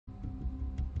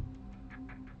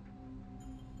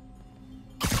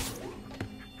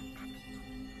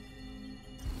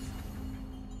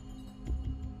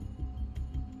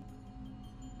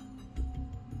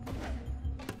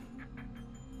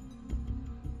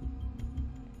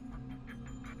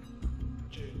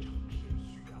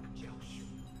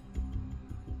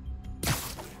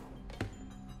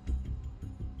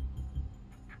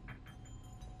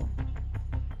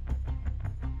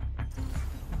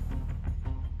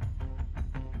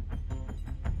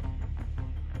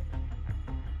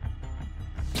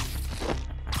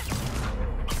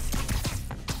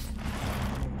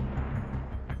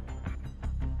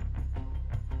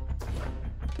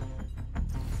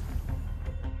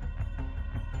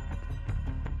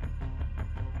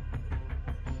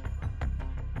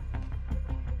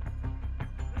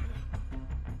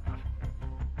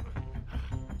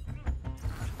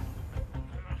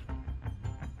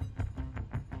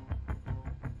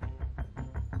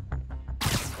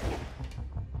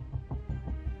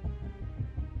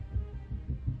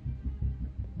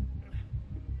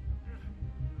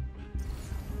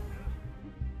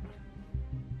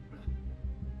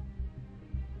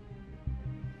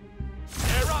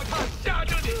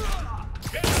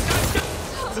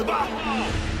死吧！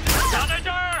打在这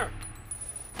儿！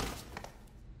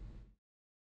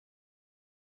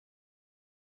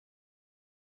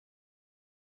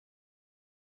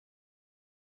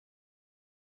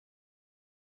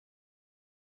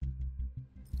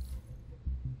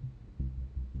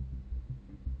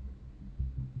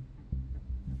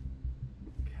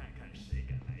看看谁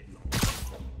敢来走！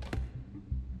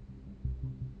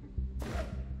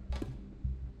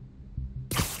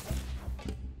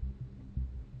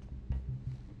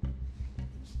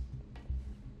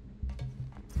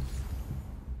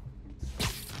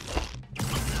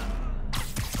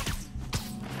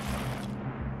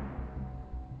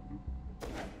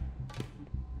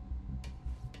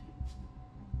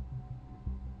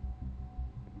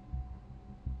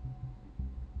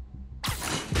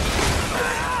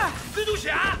 蜘蛛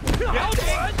侠，瞄准！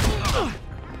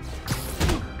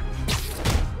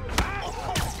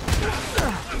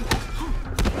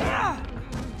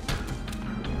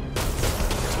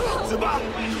死吧！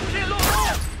主线落后。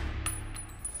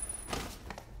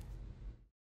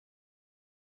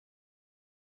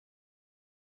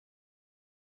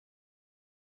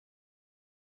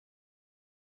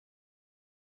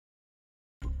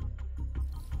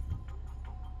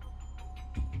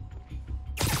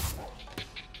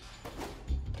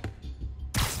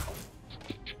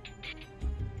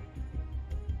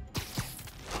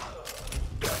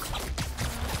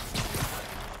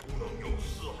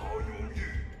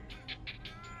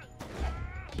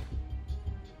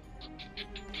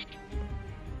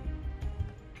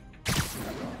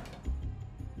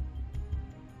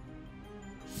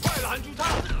拦住他！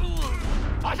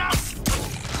马上！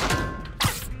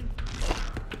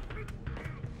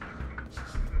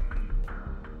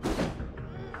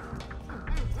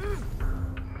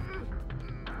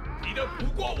你的不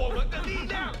过我们的力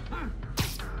量。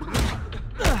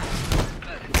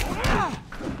No!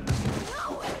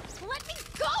 Let me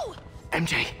go!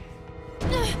 MJ。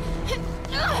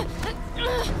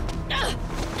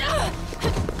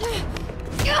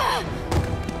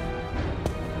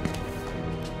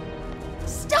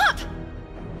 Stop!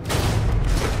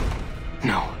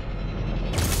 No.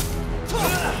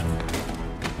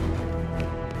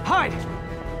 Hide!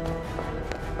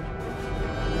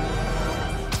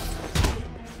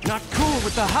 Not cool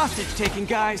with the hostage-taking,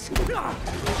 guys.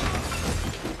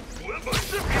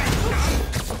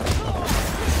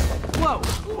 Whoa,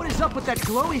 what is up with that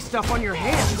glowy stuff on your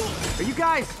hands? Are you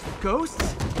guys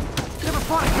ghosts? Never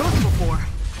fought a ghost before.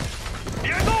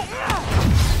 别动！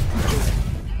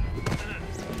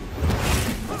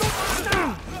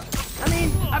 I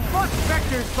mean, I've fought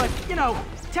specters, but, you know,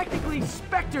 technically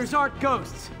specters aren't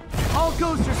ghosts. All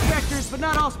ghosts are specters, but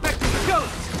not all specters are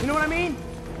ghosts. You know what I mean?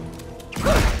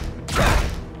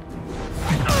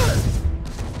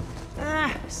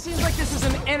 Seems like this is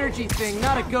an energy thing,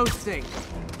 not a ghost thing.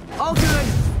 All good.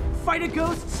 Fight a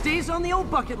ghost stays on the old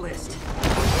bucket list.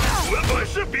 我本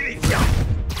事比你强。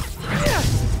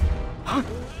 Huh?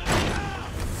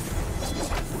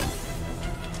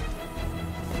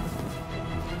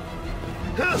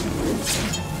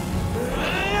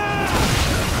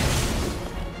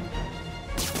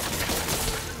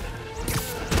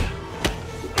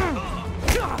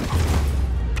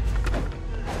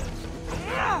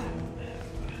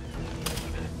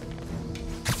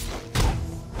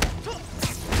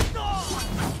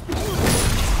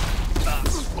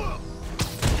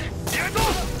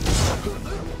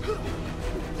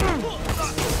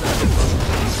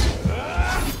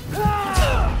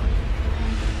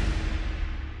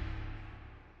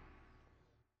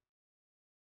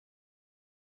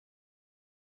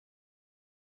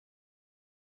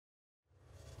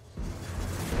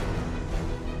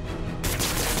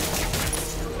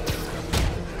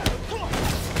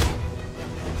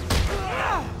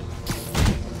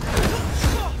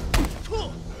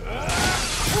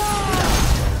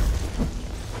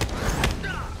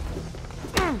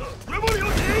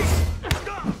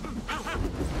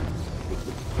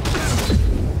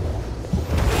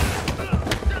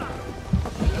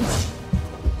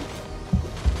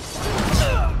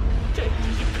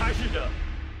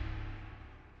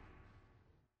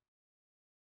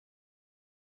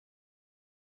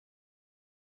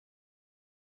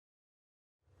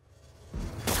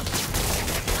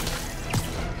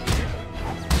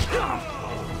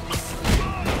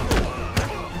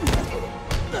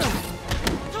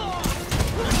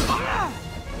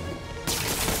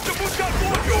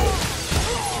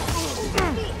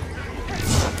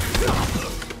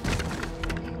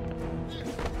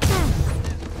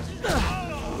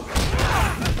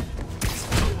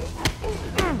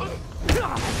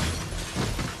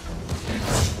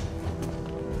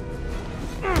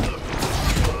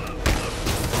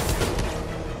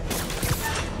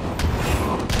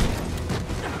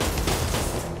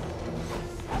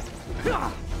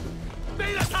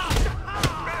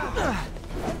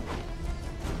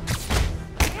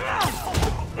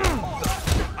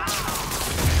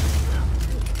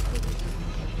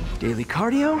 Daily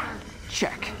cardio?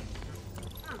 Check.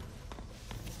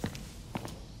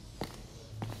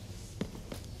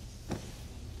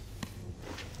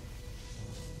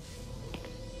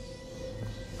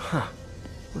 Huh.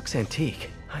 Looks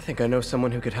antique. I think I know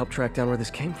someone who could help track down where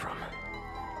this came from.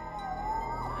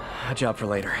 A job for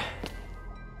later.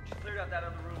 Cleared out that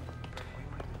other room.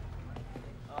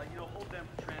 You'll hold them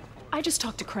for transport. I just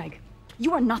talked to Craig.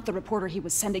 You are not the reporter he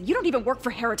was sending. You don't even work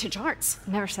for Heritage Arts.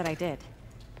 Never said I did.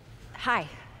 Hi,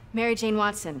 Mary Jane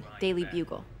Watson, Daily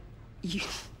Bugle. You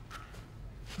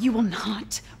will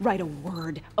not write a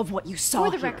word of what you saw For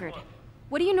the here. record,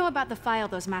 what do you know about the file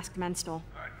those masked men stole?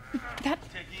 That...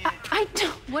 I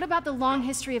don't... What about the long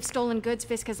history of stolen goods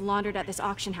Fisk has laundered at this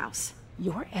auction house?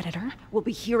 Your editor will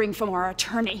be hearing from our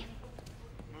attorney.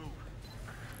 Move.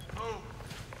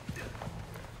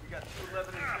 We got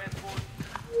 211 in transport.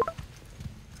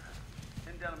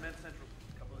 Heading down to Med Central.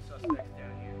 A couple of suspects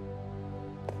down here.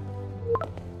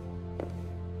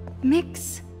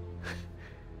 Mix?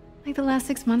 Like the last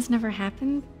 6 months never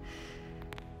happened?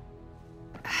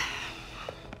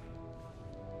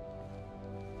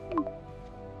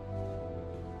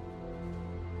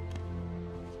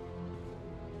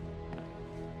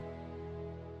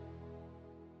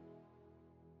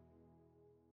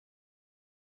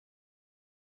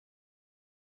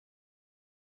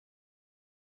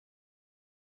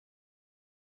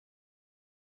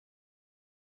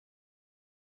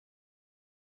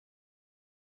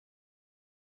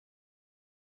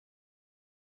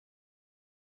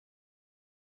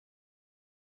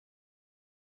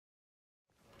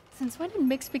 Since when did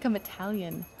Mix become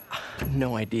Italian?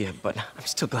 No idea, but I'm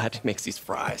still glad he makes these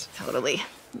fries. Totally.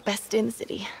 Best in the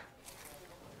city.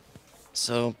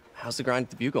 So, how's the grind at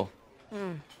the Bugle?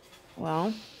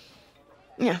 Well,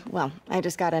 I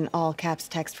just got an all-caps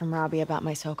text from Robbie about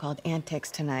my so-called antics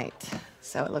tonight.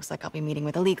 So it looks like I'll be meeting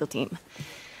with the legal team.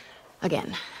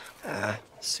 Again. As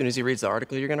soon as he reads the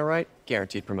article you're gonna write,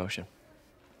 guaranteed promotion.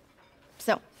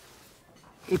 So,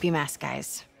 creepy mask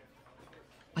guys.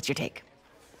 What's your take?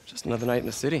 Just another night in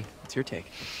the city. What's your take?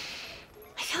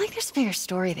 I feel like there's a bigger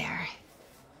story there.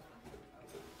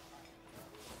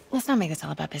 Let's not make this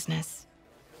all about business.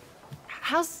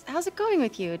 How's it going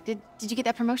with you? Did you get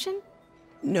that promotion?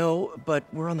 No, but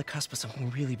we're on the cusp of something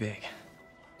really big.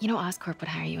 You know Oscorp would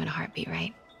hire you in a heartbeat,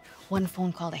 right? One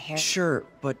phone call to Harry. Sure,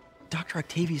 but Dr.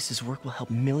 Octavius's work will help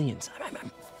millions.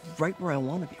 I'm right where I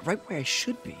want to be, right where I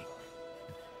should be.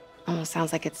 Almost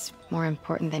sounds like it's more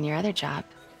important than your other job.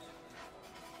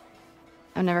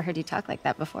 I've never heard you talk like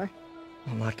that before.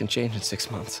 A lot can change in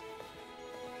 6 months.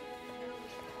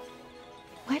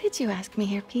 Why did you ask me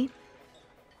here, Pete?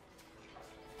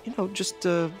 You know, just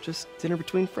dinner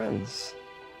between friends.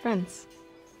 Friends.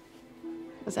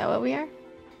 Is that what we are?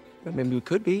 Well, maybe we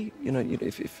could be, you know,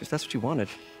 if that's what you wanted.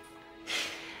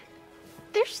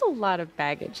 There's a lot of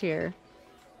baggage here.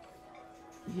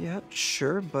 Yeah,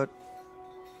 sure, but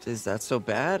is that so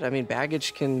bad? I mean,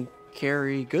 baggage can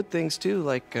carry good things too,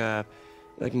 like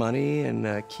money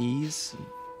and keys, and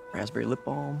raspberry lip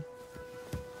balm.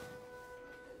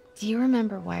 Do you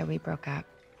remember why we broke up?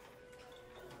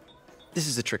 This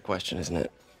is a trick question, isn't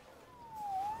it?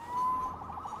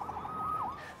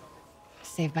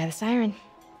 Saved by the siren.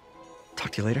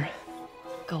 Talk to you later.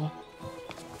 Go.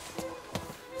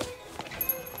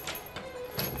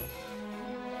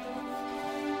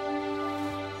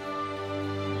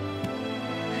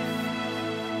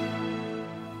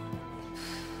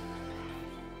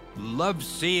 Love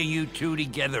seeing you two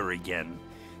together again.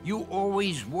 You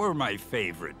always were my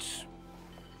favorites.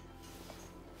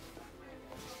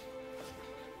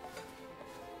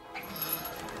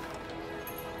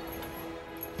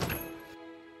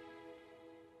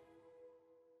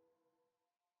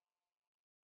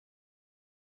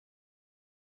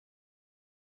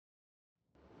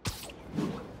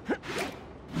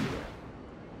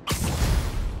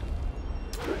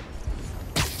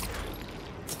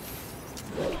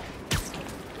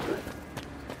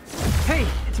 Hey,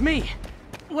 it's me.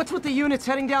 What's with the units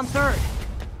heading down 3rd?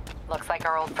 Looks like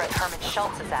our old friend Herman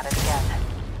Schultz is at it again.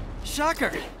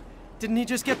 Shocker. Didn't he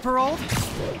just get paroled?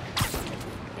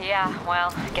 Yeah,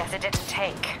 well, guess it didn't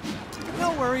take.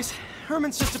 No worries.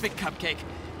 Herman's just a big cupcake.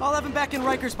 I'll have him back in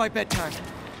Rikers by bedtime.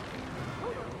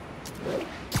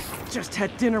 Just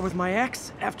had dinner with my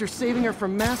ex after saving her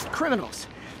from masked criminals.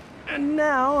 And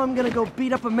now I'm gonna go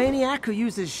beat up a maniac who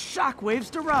uses shockwaves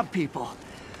to rob people.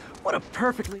 What a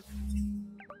perfectly...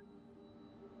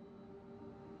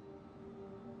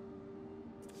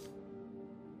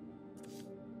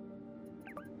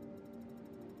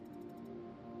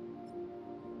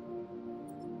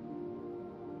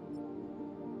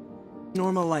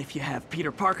 Normal life you have,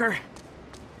 Peter Parker.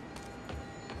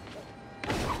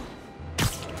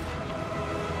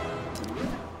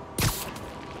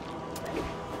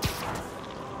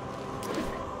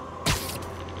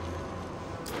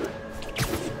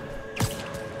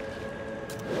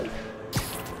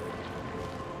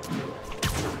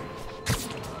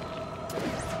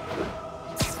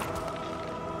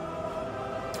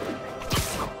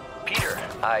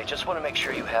 I just want to make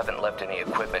sure you haven't left any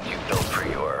equipment you built for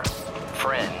your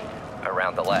friend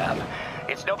around the lab.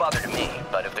 It's no bother to me,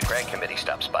 but if the grant committee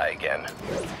stops by again...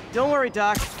 Don't worry,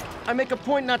 Doc. I make a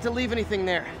point not to leave anything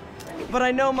there. But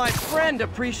I know my friend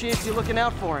appreciates you looking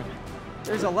out for him.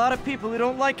 There's a lot of people who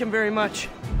don't like him very much.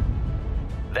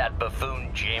 That buffoon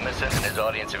Jameson and his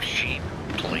audience of sheep?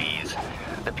 Please.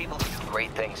 The people who do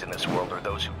great things in this world are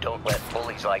those who don't let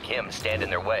bullies like him stand in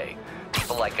their way.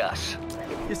 People like us.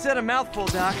 You said a mouthful,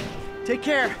 Doc. Take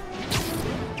care.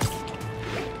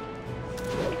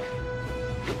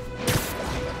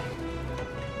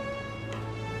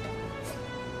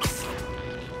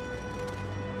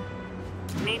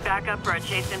 Need backup for a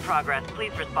chase in progress.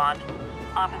 Please respond.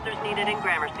 Officers needed in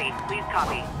Gramercy. Please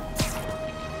copy.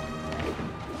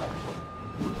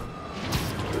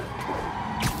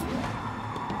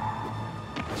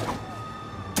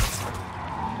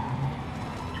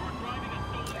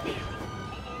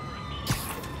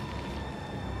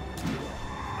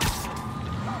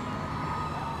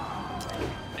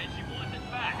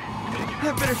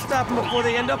 I better stop them before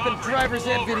they end up in driver's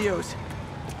ed videos.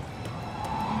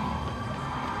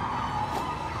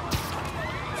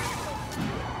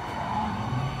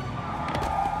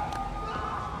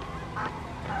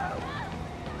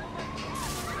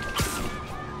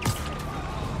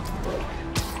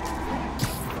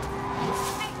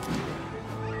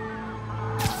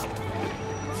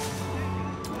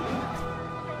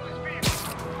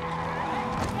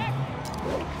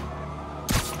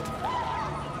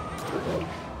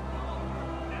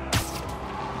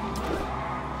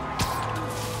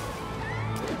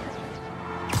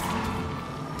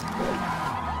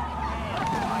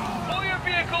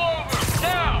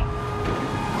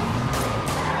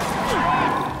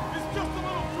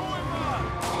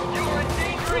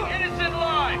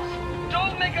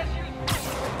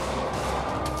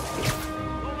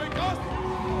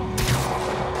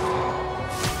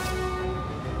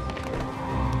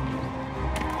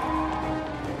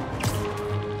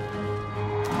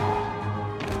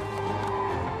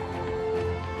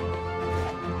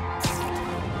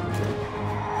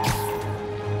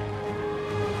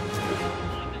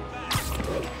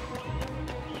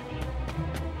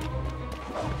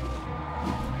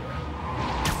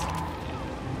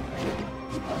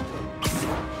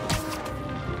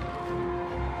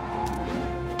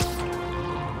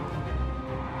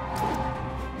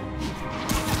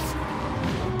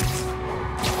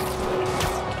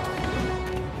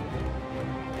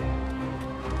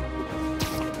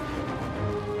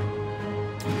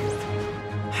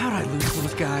 How'd I lose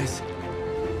those guys?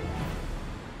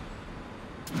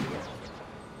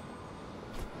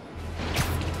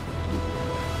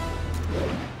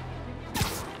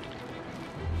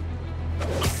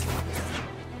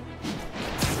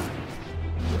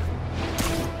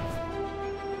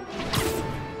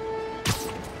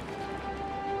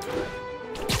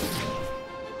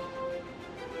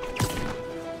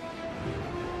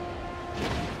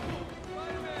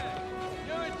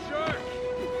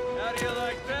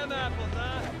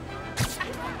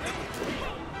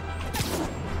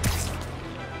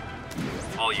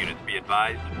 All units be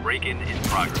advised, break-in in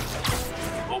progress.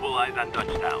 Mobilize on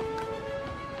touchdown.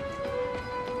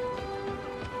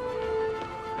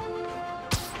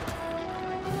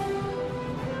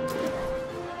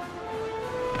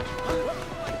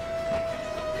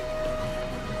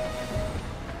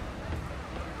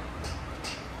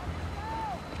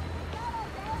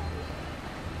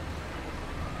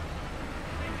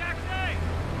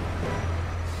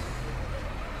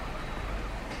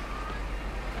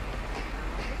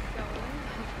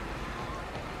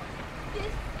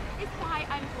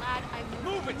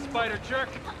 Move it, spider jerk!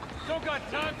 Don't got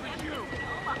time for you!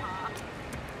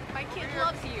 My kid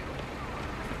loves you.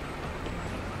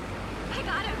 I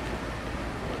got him.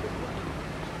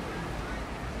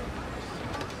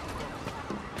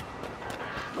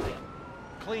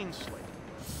 Clean slate.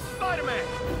 Spider-Man!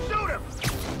 Shoot him!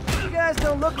 You guys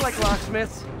don't look like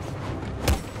locksmiths.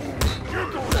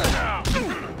 You're going down!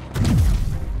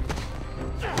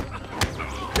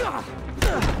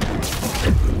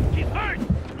 He's hurt!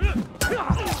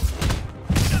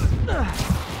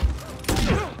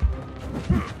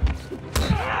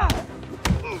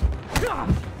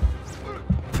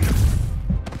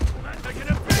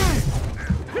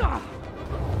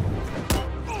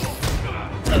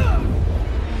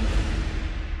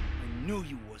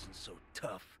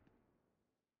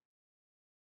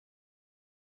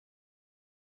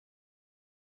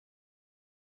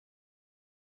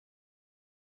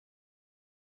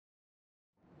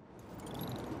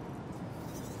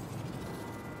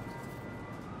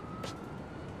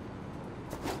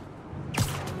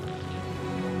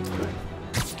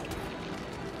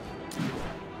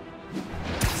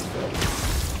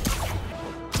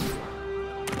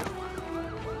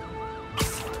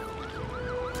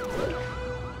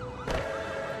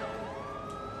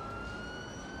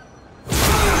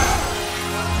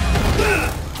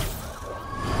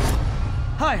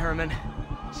 Bye, Herman.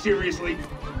 Seriously?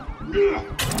 Give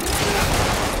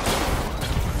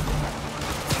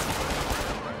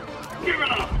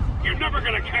it up! You're never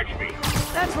gonna catch me!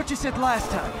 That's what you said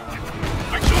last time.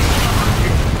 I don't want to hurt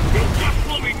you! You'll just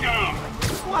slow me down!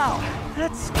 Wow,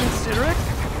 that's considerate.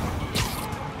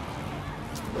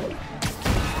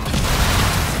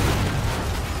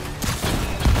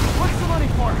 What's the money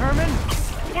for, Herman?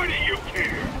 Why do you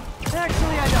care?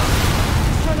 Actually, I don't.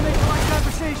 Just trying to make polite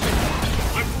conversation.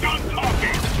 I'm done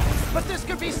talking! But this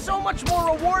could be so much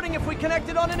more rewarding if we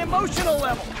connected on an emotional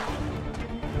level.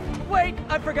 Wait,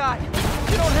 I forgot.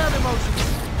 You don't have emotions.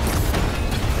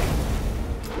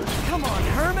 Come on,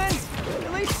 Herman.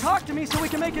 At least talk to me so we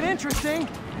can make it interesting.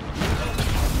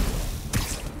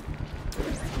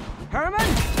 Herman?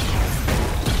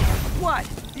 What?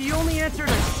 Do you only answer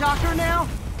to Shocker now?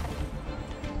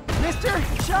 Mr.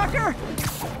 Shocker?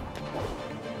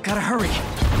 Gotta hurry.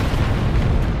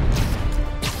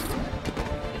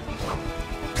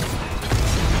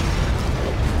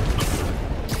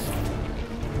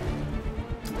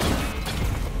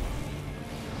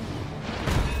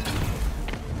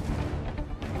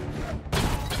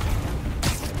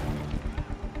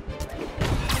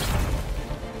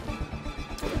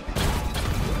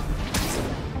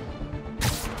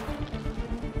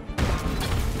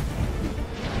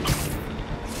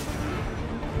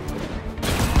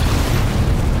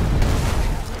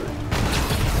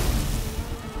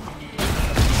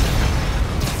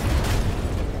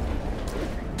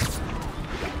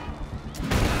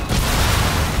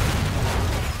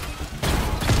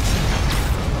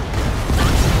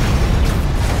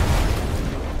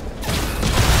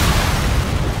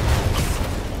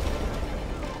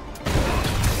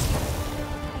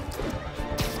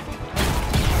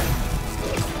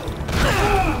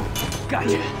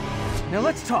 Gotcha. Now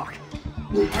let's talk.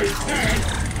 I said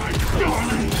I'm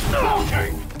done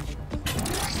talking!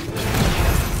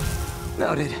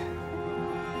 Noted.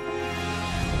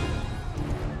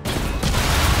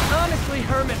 Honestly,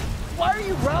 Herman, why are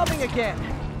you robbing again?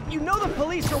 You know the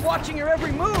police are watching your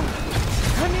every move.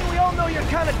 I mean, we all know you're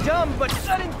kind of dumb, but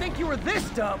I didn't think you were this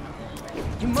dumb.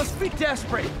 You must be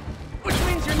desperate, which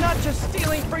means you're not just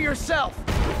stealing for yourself.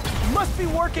 You must be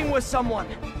working with someone.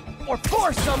 Or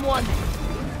for someone.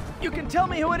 You can tell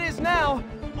me who it is now,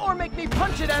 or make me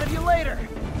punch it out of you later.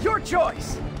 Your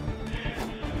choice.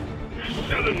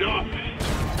 Said enough.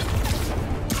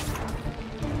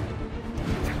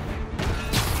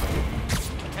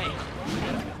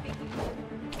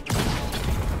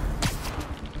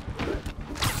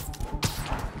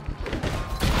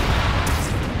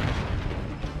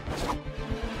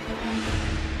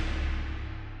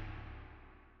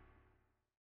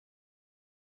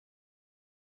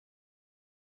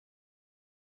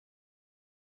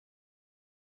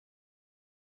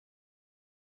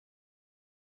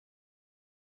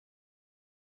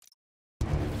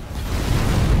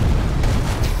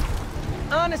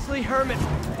 Honestly, Herman,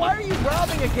 why are you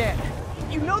robbing again?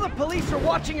 You know the police are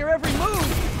watching your every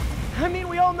move. I mean,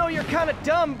 we all know you're kind of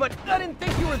dumb, but I didn't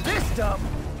think you were this dumb.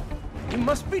 You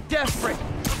must be desperate,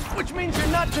 which means you're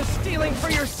not just stealing for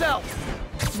yourself.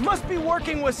 You must be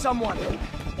working with someone,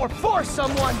 or for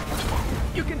someone.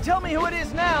 You can tell me who it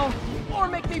is now, or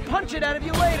make me punch it out of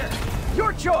you later.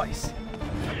 Your choice.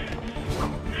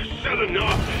 Said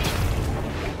enough.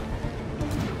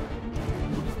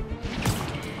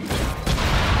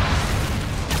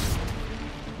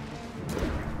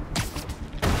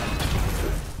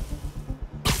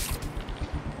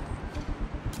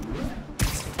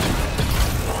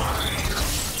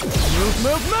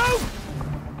 Move!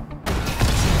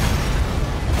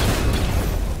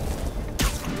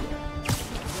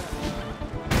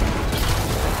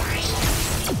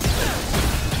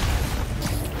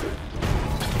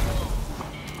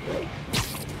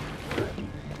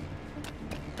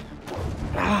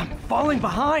 I'm falling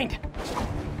behind.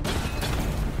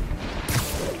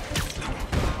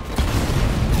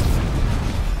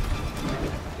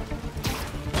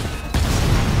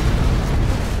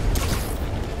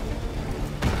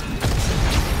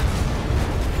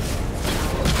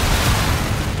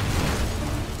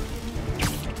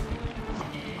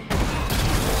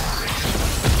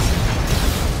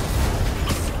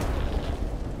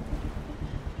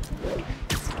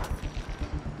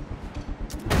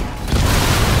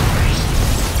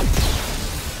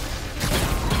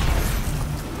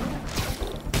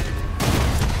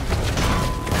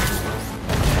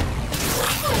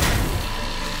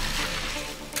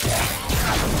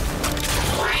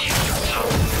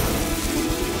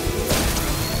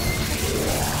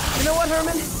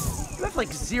 You have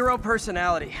like zero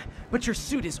personality, but your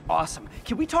suit is awesome.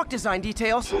 Can we talk design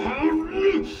details?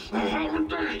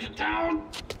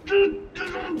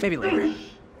 Maybe later.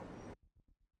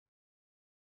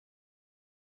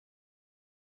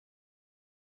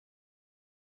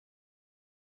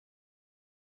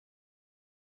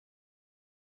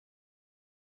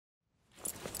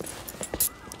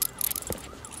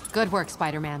 Good work,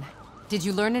 Spider-Man. Did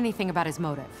you learn anything about his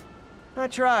motive? I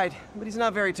tried, but he's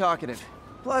not very talkative.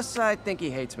 Plus, I think he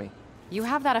hates me. You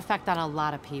have that effect on a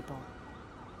lot of people.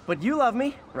 But you love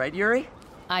me, right, Yuri?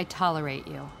 I tolerate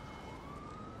you.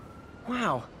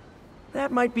 Wow.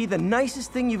 That might be the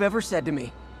nicest thing you've ever said to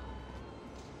me.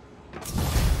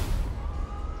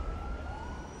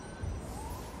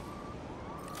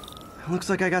 Looks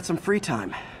like I got some free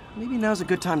time. Maybe now's a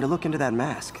good time to look into that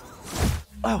mask.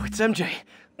 Oh, it's MJ.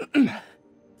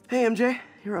 Hey, MJ.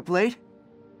 You're up late?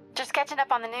 Just catching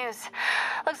up on the news.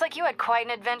 Looks like you had quite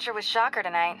an adventure with Shocker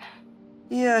tonight.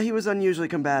 Yeah, he was unusually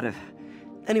combative.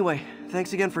 Anyway,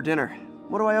 thanks again for dinner.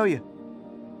 What do I owe you?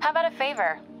 How about a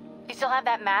favor? You still have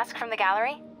that mask from the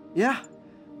gallery? Yeah.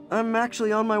 I'm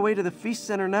actually on my way to the Feast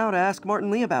Center now to ask Martin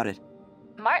Lee about it.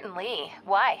 Martin Lee?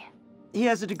 Why? He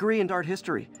has a degree in art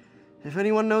history. If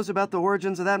anyone knows about the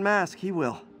origins of that mask, he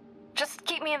will. Just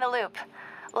keep me in the loop.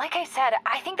 Like I said,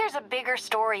 I think there's a bigger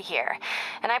story here,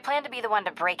 and I plan to be the one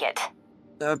to break it.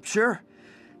 Sure.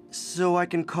 So I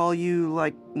can call you,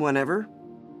 like, whenever?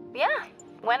 Yeah,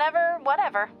 whenever,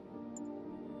 whatever.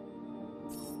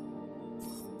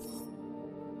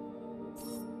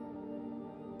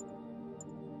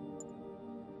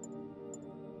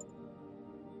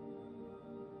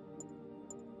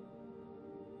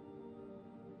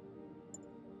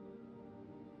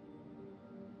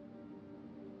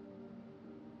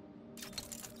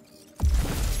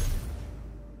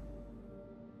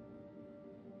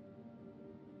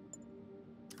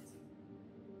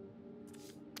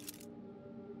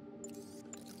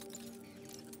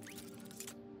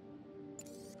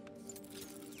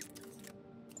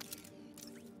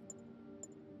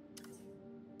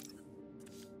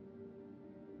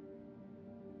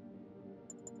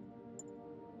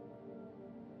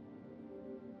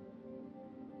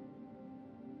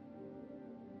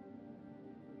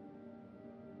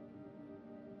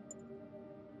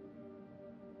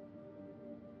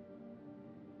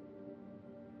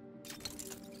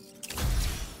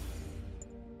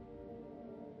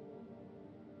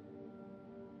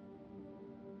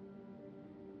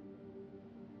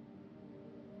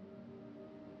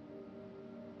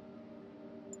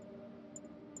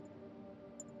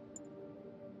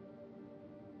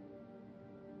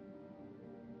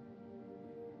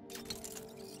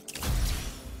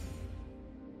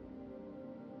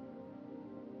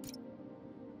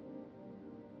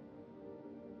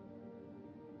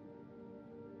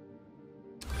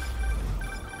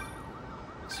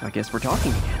 So I guess we're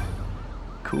talking again.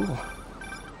 Cool.